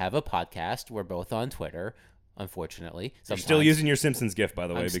internet. We have a podcast. We're both on Twitter, unfortunately. You're still using your Simpsons gif, by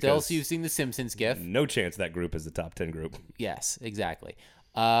the way. I'm still using the Simpsons gif. No chance that group is the top 10 group. Yes, exactly.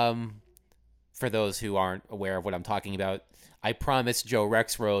 For those who aren't aware of what I'm talking about, I promised Joe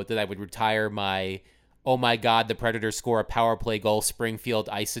Rexroad that I would retire my "Oh my God, the Predators score a power play goal, Springfield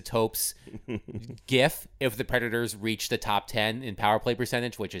Isotopes" gif if the Predators reach the top 10 in power play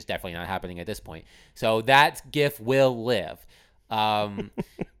percentage, which is definitely not happening at this point. So that gif will live.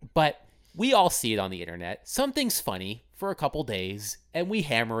 But we all see it on the internet. Something's funny for a couple days, and we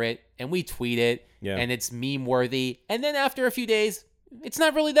hammer it, and we tweet it, and it's meme-worthy. And then after a few days, it's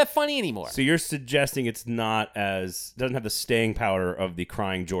not really that funny anymore. So you're suggesting it's doesn't have the staying power of the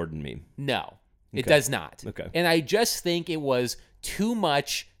crying Jordan meme? No. It does not. Okay. And I just think it was too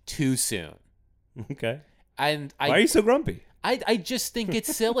much too soon. Okay. And why are you so grumpy? I just think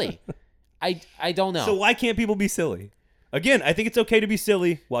it's silly. I don't know. So why can't people be silly? Again, I think it's okay to be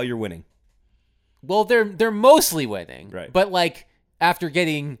silly while you're winning. Well, they're mostly winning. Right. But like after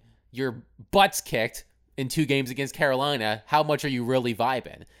getting your butts kicked in 2 games against Carolina, how much are you really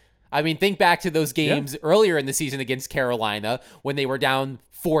vibing? I mean, think back to those games earlier in the season against Carolina when they were down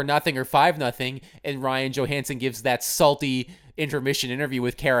 4-0 or 5-0, and Ryan Johansson gives that salty intermission interview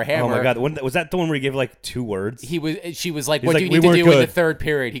with Kara Hammer. Oh my God, was that the one where he gave like 2 words? She was like, He's "What like, do you "We need to weren't do in the good." third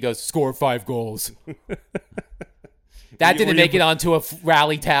period?" He goes, "Score 5 goals." That didn't make it onto a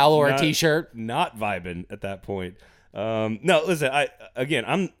rally towel or a T-shirt. Not vibing at that point. No, listen.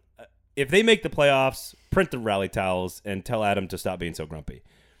 If they make the playoffs, print the rally towels and tell Adam to stop being so grumpy.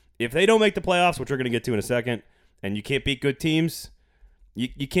 If they don't make the playoffs, which we're going to get to in a second, and you can't beat good teams,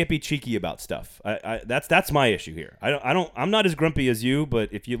 you can't be cheeky about stuff. That's my issue here. I'm not as grumpy as you,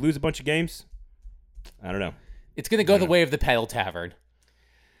 but if you lose a bunch of games, I don't know. It's going to go the way of the Pedal Tavern.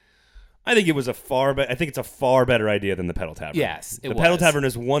 I think it's a far better idea than the Pedal Tavern. Yes, the Pedal Tavern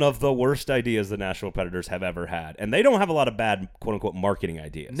is one of the worst ideas the Nashville Predators have ever had, and they don't have a lot of bad quote unquote marketing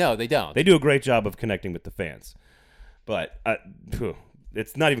ideas. No, they don't. They do a great job of connecting with the fans, but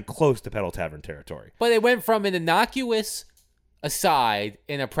it's not even close to Pedal Tavern territory. But it went from an innocuous aside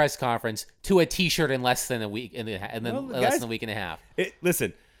in a press conference to a T-shirt in less than a week, less than a week and a half.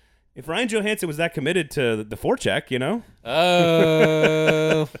 Listen, if Ryan Johansson was that committed to the forecheck,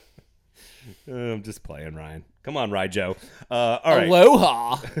 Oh. I'm just playing, Ryan. Come on, Joe. All right.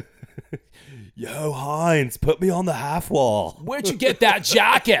 Aloha. Yo, Hines, put me on the half wall. Where'd you get that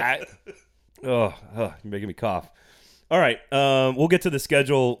jacket? You're making me cough. All right. We'll get to the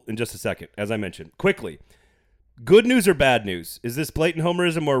schedule in just a second, as I mentioned. Quickly, good news or bad news? Is this blatant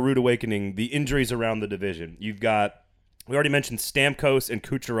homerism or a rude awakening? The injuries around the division. We already mentioned Stamkos and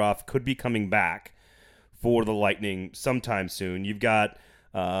Kucherov could be coming back for the Lightning sometime soon. You've got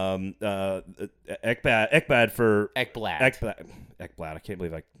Ekblad for Ekblad. I can't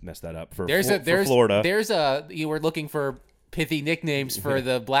believe I messed that up for Florida. You were looking for pithy nicknames for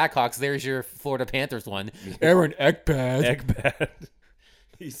the Blackhawks. There's your Florida Panthers one. Aaron Ekblad. Ekblad.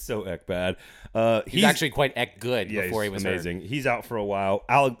 He's so Ekblad. He's actually quite good before he was amazing. hurt. He's out for a while.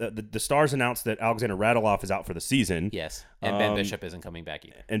 The Stars announced that Alexander Radulov is out for the season. Yes, and Ben Bishop isn't coming back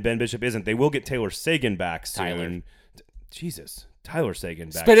either. And Ben Bishop isn't. They will get Taylor Seguin back soon. Tyler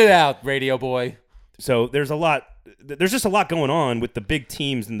Seguin back. Spit it out, radio boy. So there's just a lot going on with the big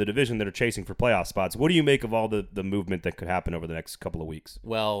teams in the division that are chasing for playoff spots. What do you make of all the movement that could happen over the next couple of weeks?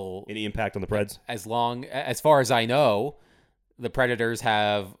 Well, any impact on the Preds? As far as I know, the Predators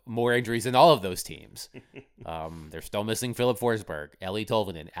have more injuries than all of those teams. They're still missing Philip Forsberg, Eeli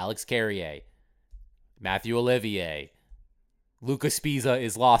Tolvanen, Alex Carrier, Matthew Olivier. Lucas Spiza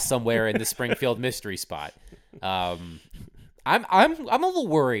is lost somewhere in the Springfield mystery spot. I'm a little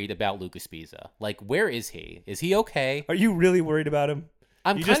worried about Lucas Spiza. Like, where is he? Is he okay? Are you really worried about him?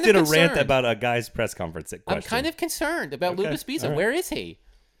 You just did a rant about a guy's press conference question. I'm kind of concerned about Lucas Spiza. Right. Where is he?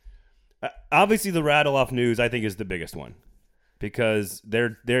 Obviously, the Radulov news I think is the biggest one because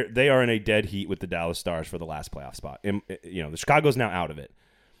they are in a dead heat with the Dallas Stars for the last playoff spot. And, the Chicago's now out of it.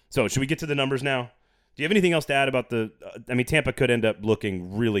 So should we get to the numbers now? Do you have anything else to add about Tampa could end up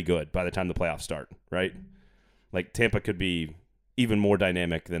looking really good by the time the playoffs start, right? Like, Tampa could be even more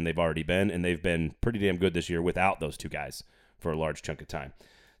dynamic than they've already been, and they've been pretty damn good this year without those two guys for a large chunk of time.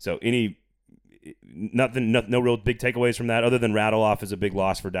 So no real big takeaways from that other than Radulov is a big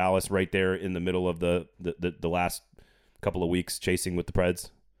loss for Dallas right there in the middle of the last couple of weeks chasing with the Preds.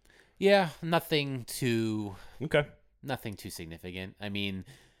 Yeah, nothing too significant. I mean,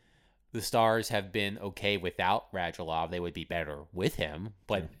 the Stars have been okay without Radulov. They would be better with him,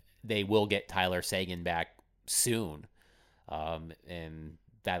 but they will get Tyler Seguin back soon, and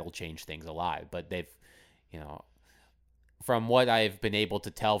that'll change things a lot. But they've, from what I've been able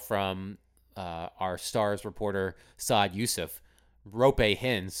to tell from our Stars reporter Saad Youssef, Rope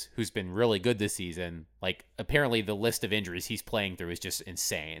Hintz, who's been really good this season, like, apparently the list of injuries he's playing through is just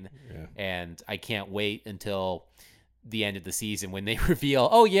insane. Yeah. And I can't wait until the end of the season when they reveal,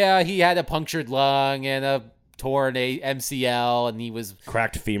 oh yeah, he had a punctured lung and a torn MCL and he was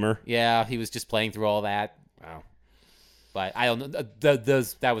cracked femur. Yeah, he was just playing through all that. Wow. But I don't know.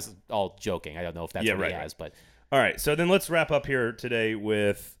 That was all joking. I don't know if that's what he has. But all right. So then let's wrap up here today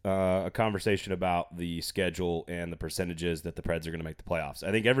with a conversation about the schedule and the percentages that the Preds are going to make the playoffs. I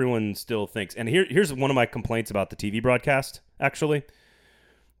think everyone still thinks, and here's one of my complaints about the TV broadcast, actually.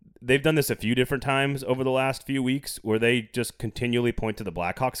 They've done this a few different times over the last few weeks where they just continually point to the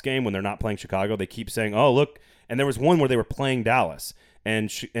Blackhawks game when they're not playing Chicago. They keep saying, oh, look. And there was one where they were playing Dallas,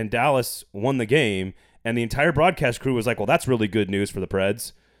 and Dallas won the game, and the entire broadcast crew was like, well, that's really good news for the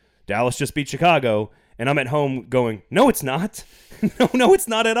Preds. Dallas just beat Chicago. And I'm at home going, no, it's not. No, it's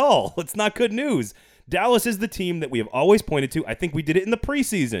not at all. It's not good news. Dallas is the team that we have always pointed to. I think we did it in the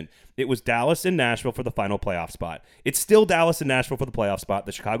preseason. It was Dallas and Nashville for the final playoff spot. It's still Dallas and Nashville for the playoff spot.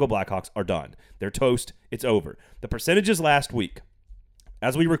 The Chicago Blackhawks are done. They're toast. It's over. The percentages last week.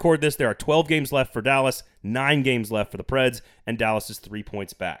 As we record this, there are 12 games left for Dallas, 9 games left for the Preds, and Dallas is 3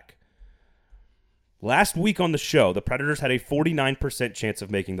 points back. Last week on the show, the Predators had a 49% chance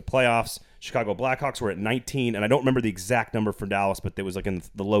of making the playoffs. Chicago Blackhawks were at 19, and I don't remember the exact number for Dallas, but it was like in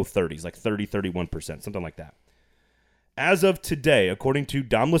the low 30s, like 30, 31%, something like that. As of today, according to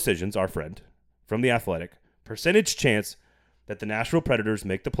Dom Lucisions, our friend from The Athletic, percentage chance that the Nashville Predators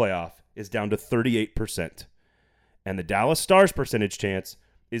make the playoff is down to 38%. And the Dallas Stars percentage chance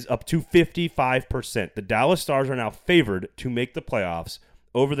is up to 55%. The Dallas Stars are now favored to make the playoffs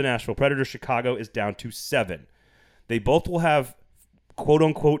over the Nashville Predators. Chicago is down to 7. They both will have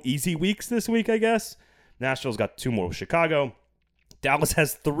quote-unquote easy weeks this week, I guess. Nashville's got 2 more with Chicago. Dallas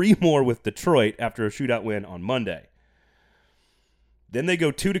has 3 more with Detroit after a shootout win on Monday. Then they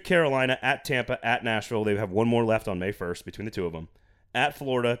go 2 to Carolina, at Tampa, at Nashville. They have 1 more left on May 1st between the 2 of them. At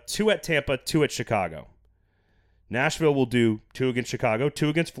Florida, 2 at Tampa, 2 at Chicago. Nashville will do 2 against Chicago, 2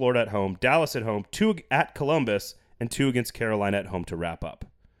 against Florida at home, Dallas at home, 2 at Columbus, and 2 against Carolina at home to wrap up.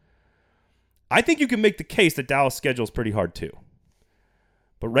 I think you can make the case that Dallas' schedule is pretty hard too.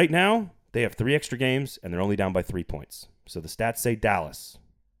 But right now, they have 3 extra games, and they're only down by 3 points. So the stats say Dallas.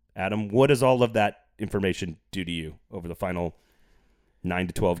 Adam, what does all of that information do to you over the final 9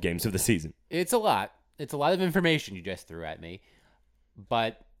 to 12 games of the season? It's a lot. It's a lot of information you just threw at me.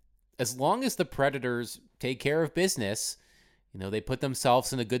 But as long as the Predators take care of business, they put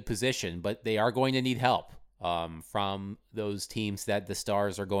themselves in a good position, but they are going to need help from those teams that the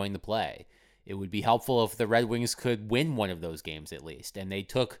Stars are going to play. It would be helpful if the Red Wings could win one of those games at least. And they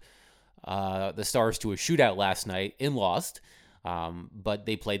took the Stars to a shootout last night and lost, but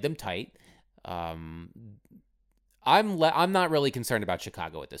they played them tight. I'm not really concerned about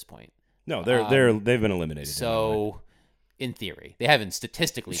Chicago at this point. No, they've been eliminated. So, in theory, they haven't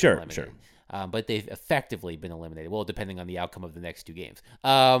statistically been eliminated. Sure. But they've effectively been eliminated. Well, depending on the outcome of the next 2 games.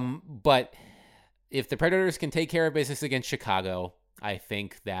 But if the Predators can take care of business against Chicago, I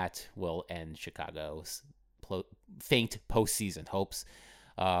think that will end Chicago's faint postseason hopes.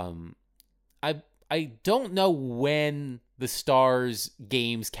 I don't know when the Stars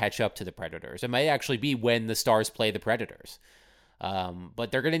games catch up to the Predators. It might actually be when the Stars play the Predators.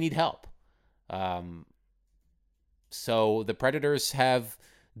 But they're going to need help. So the Predators have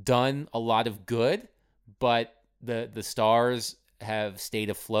done a lot of good, but the Stars have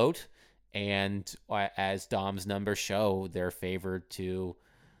stayed afloat. And as Dom's numbers show, they're favored to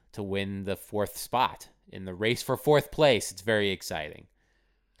win the 4th spot in the race for 4th place. It's very exciting.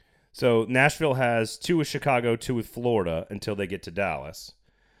 So Nashville has 2 with Chicago, 2 with Florida until they get to Dallas.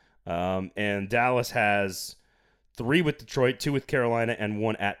 And Dallas has 3 with Detroit, 2 with Carolina, and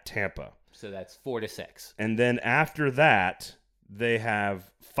 1 at Tampa. So that's 4 to 6. And then after that, they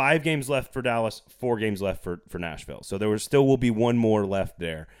have 5 games left for Dallas, 4 games left for Nashville. So there still will be 1 more left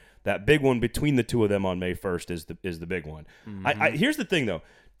there. That big one between the 2 of them on May 1st is the big one. Mm-hmm. Here's the thing, though.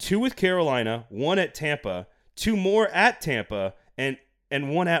 2 with Carolina, 1 at Tampa, 2 more at Tampa, and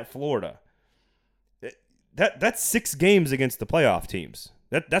 1 at Florida. That's 6 games against the playoff teams.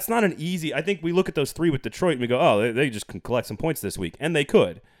 That's not an easy. I think we look at those 3 with Detroit and we go, oh, they just can collect some points this week, and they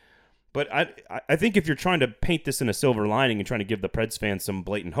could. But I think if you're trying to paint this in a silver lining and trying to give the Preds fans some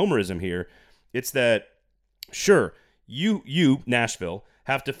blatant homerism here, it's that sure you Nashville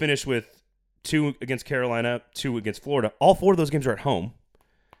have to finish with 2 against Carolina, 2 against Florida. All 4 of those games are at home.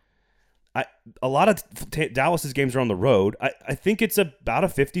 A lot of Dallas's games are on the road. I think it's about a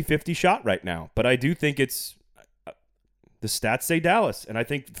 50-50 shot right now, but I do think it's the stats say Dallas, and I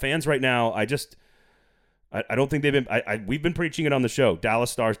think fans right now, I don't think they've been. We've been preaching it on the show. Dallas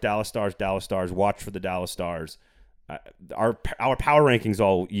Stars, Dallas Stars, Dallas Stars. Watch for the Dallas Stars. Our power rankings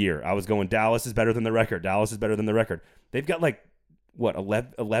all year, I was going Dallas is better than the record. Dallas is better than the record. They've got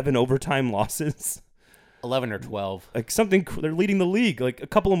 11 overtime losses. 11 or 12. Something, they're leading the league. A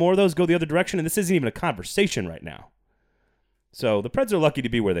couple of more of those go the other direction, and this isn't even a conversation right now. So the Preds are lucky to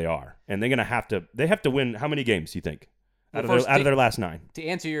be where they are, and they have to win how many games, you think, out of their last 9? To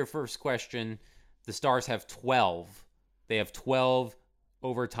answer your first question, the Stars have 12. They have 12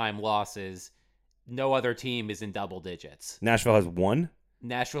 overtime losses. No other team is in double digits. Nashville has 1?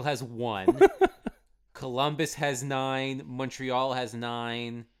 Nashville has 1. Columbus has 9. Montreal has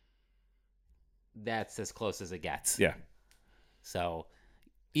 9. That's as close as it gets. Yeah. So,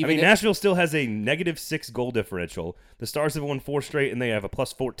 Nashville still has a -6 goal differential. The Stars have won 4 straight, and they have a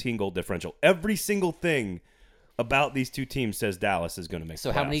 +14 goal differential. Every single thing about these two teams says Dallas is going to make the So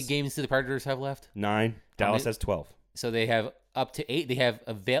playoffs. how many games do the Predators have left? 9. Dallas has 12. So they have up to 8. They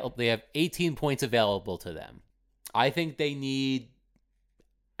have 18 points available to them. I think they need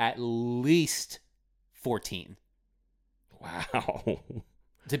at least 14 Wow.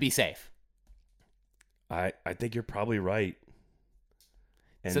 to be safe. I think you're probably right.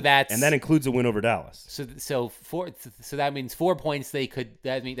 And, So that's- and that includes a win over Dallas. So that means 4 points they could.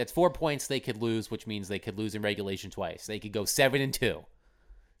 That's 4 points they could lose, which means they could lose in regulation twice. They could go 7-2.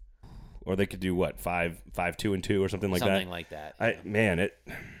 Or they could do what? 5-2-2 or something like that. Something like that.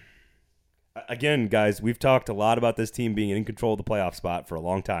 Again, guys, we've talked a lot about this team being in control of the playoff spot for a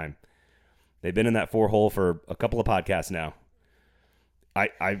long time. They've been in that 4-hole for a couple of podcasts now.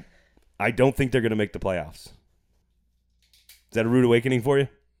 I don't think they're going to make the playoffs. Is that a rude awakening for you?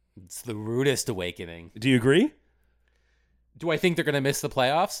 It's the rudest awakening. Do you agree? Do I think they're going to miss the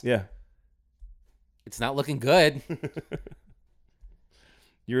playoffs? Yeah. It's not looking good.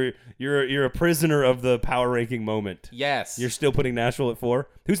 You're a prisoner of the power ranking moment. Yes. You're still putting Nashville at 4.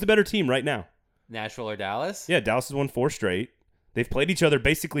 Who's the better team right now? Nashville or Dallas? Yeah, Dallas has won 4 straight. They've played each other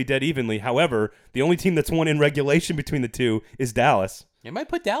basically dead evenly. However, the only team that's won in regulation between the two is Dallas. I might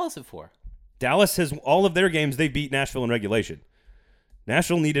put Dallas at 4. Dallas has all of their games, they beat Nashville in regulation.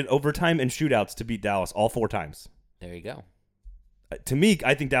 Nashville needed overtime and shootouts to beat Dallas all 4 times. There you go. To me,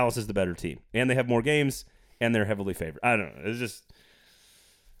 I think Dallas is the better team. And they have more games, and they're heavily favored. I don't know. It's just...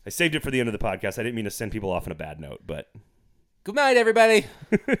 I saved it for the end of the podcast. I didn't mean to send people off on a bad note, but... Good night, everybody.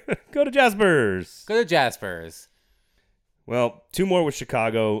 Go to Jaspers. Go to Jaspers. Well, 2 more with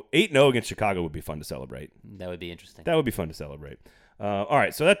Chicago. 8-0 against Chicago would be fun to celebrate. That would be interesting. That would be fun to celebrate. All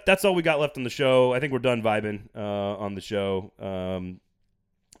right, so that's all we got left on the show. I think we're done vibing on the show.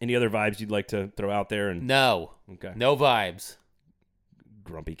 Any other vibes you'd like to throw out there? No. Okay. No vibes.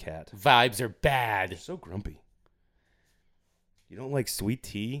 Grumpy cat. Vibes are bad. You're so grumpy. You don't like sweet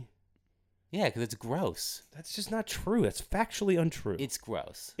tea? Yeah, because it's gross. That's just not true. That's factually untrue. It's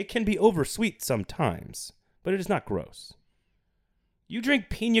gross. It can be oversweet sometimes, but it is not gross. You drink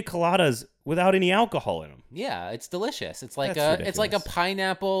pina coladas without any alcohol in them. Yeah, it's delicious. It's like That's it's like a ridiculous.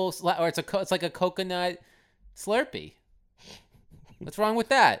 pineapple or it's like a coconut Slurpee. What's wrong with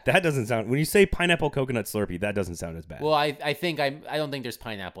that? That doesn't sound... When you say pineapple coconut Slurpee, that doesn't sound as bad. Well, I don't think there's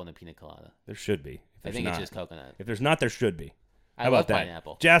pineapple in the pina colada. There should be. If I there's think not. it's just coconut. If there's not, there should be. I How love about that?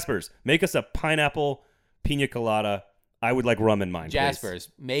 pineapple. Jaspers, make us a pineapple pina colada. I would like rum in mine, please. Jaspers,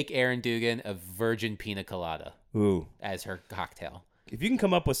 make Erin Dugan a virgin pina colada Ooh. as her cocktail. If you can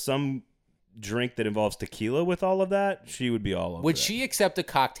come up with some drink that involves tequila with all of that, she would be all over Would that. she accept a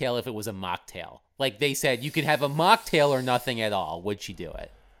cocktail if it was a mocktail? Like they said, you can have a mocktail or nothing at all. Would she do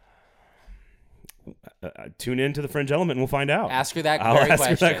it? Tune in to the Fringe Element and we'll find out. Ask her that I'll very ask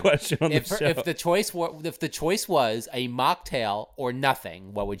question. her that question on if the show. If the choice was a mocktail or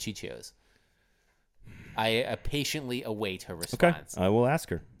nothing, what would she choose? I patiently await her Okay, response. I will ask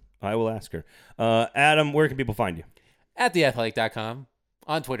her. Adam, where can people find you? At theathletic.com,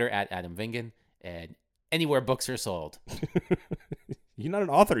 on Twitter at Adam Vingan, and anywhere books are sold. You're not an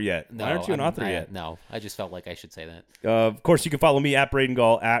author yet. No, Why aren't you an author yet? No, I just felt like I should say that. Of course, you can follow me at Braden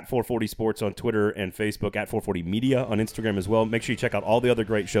Gall at 440 Sports on Twitter and Facebook, at 440 Media on Instagram as well. Make sure you check out all the other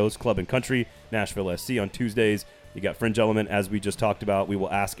great shows, Club and Country, Nashville SC on Tuesdays. You got Fringe Element, as we just talked about. We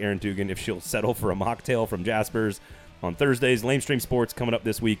will ask Erin Dugan if she'll settle for a mocktail from Jaspers on Thursdays. Lamestream Sports coming up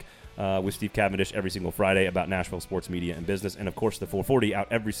this week with Steve Cavendish every single Friday about Nashville sports media and business. And, of course, the 440 out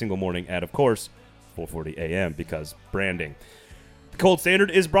every single morning at, of course, 440 a.m. because branding. The Cold Standard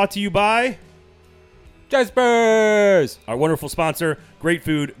is brought to you by Jaspers! our wonderful sponsor. Great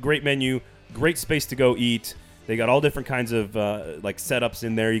food, great menu, great space to go eat. They got all different kinds of like setups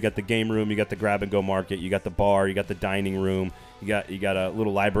in there. You got the game room, you got the grab and go market, you got the bar, you got the dining room, you got a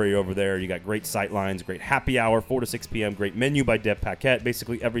little library over there. You got great sight lines, great happy hour, 4 to 6 p.m. Great menu by Deb Paquette.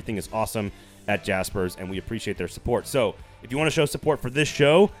 Basically, everything is awesome at Jaspers, and we appreciate their support. So, if you want to show support for this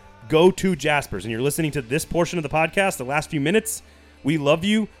show, go to Jaspers. And you're listening to this portion of the podcast, the last few minutes. We love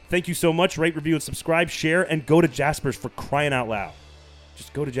you. Thank you so much. Rate, review, and subscribe, share, and go to Jaspers for crying out loud.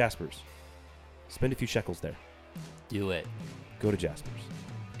 Just go to Jaspers. Spend a few shekels there. Do it. Go to Jaspers.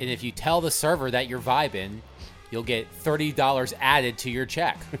 And if you tell the server that you're vibing, you'll get $30 added to your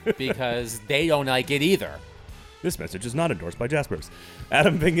check because they don't like it either. This message is not endorsed by Jaspers.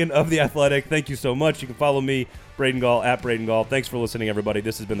 Adam Vingan of The Athletic, thank you so much. You can follow me, Braden Gall, at Braden Gall. Thanks for listening, everybody.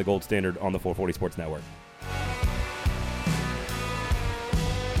 This has been The Gold Standard on the 440 Sports Network.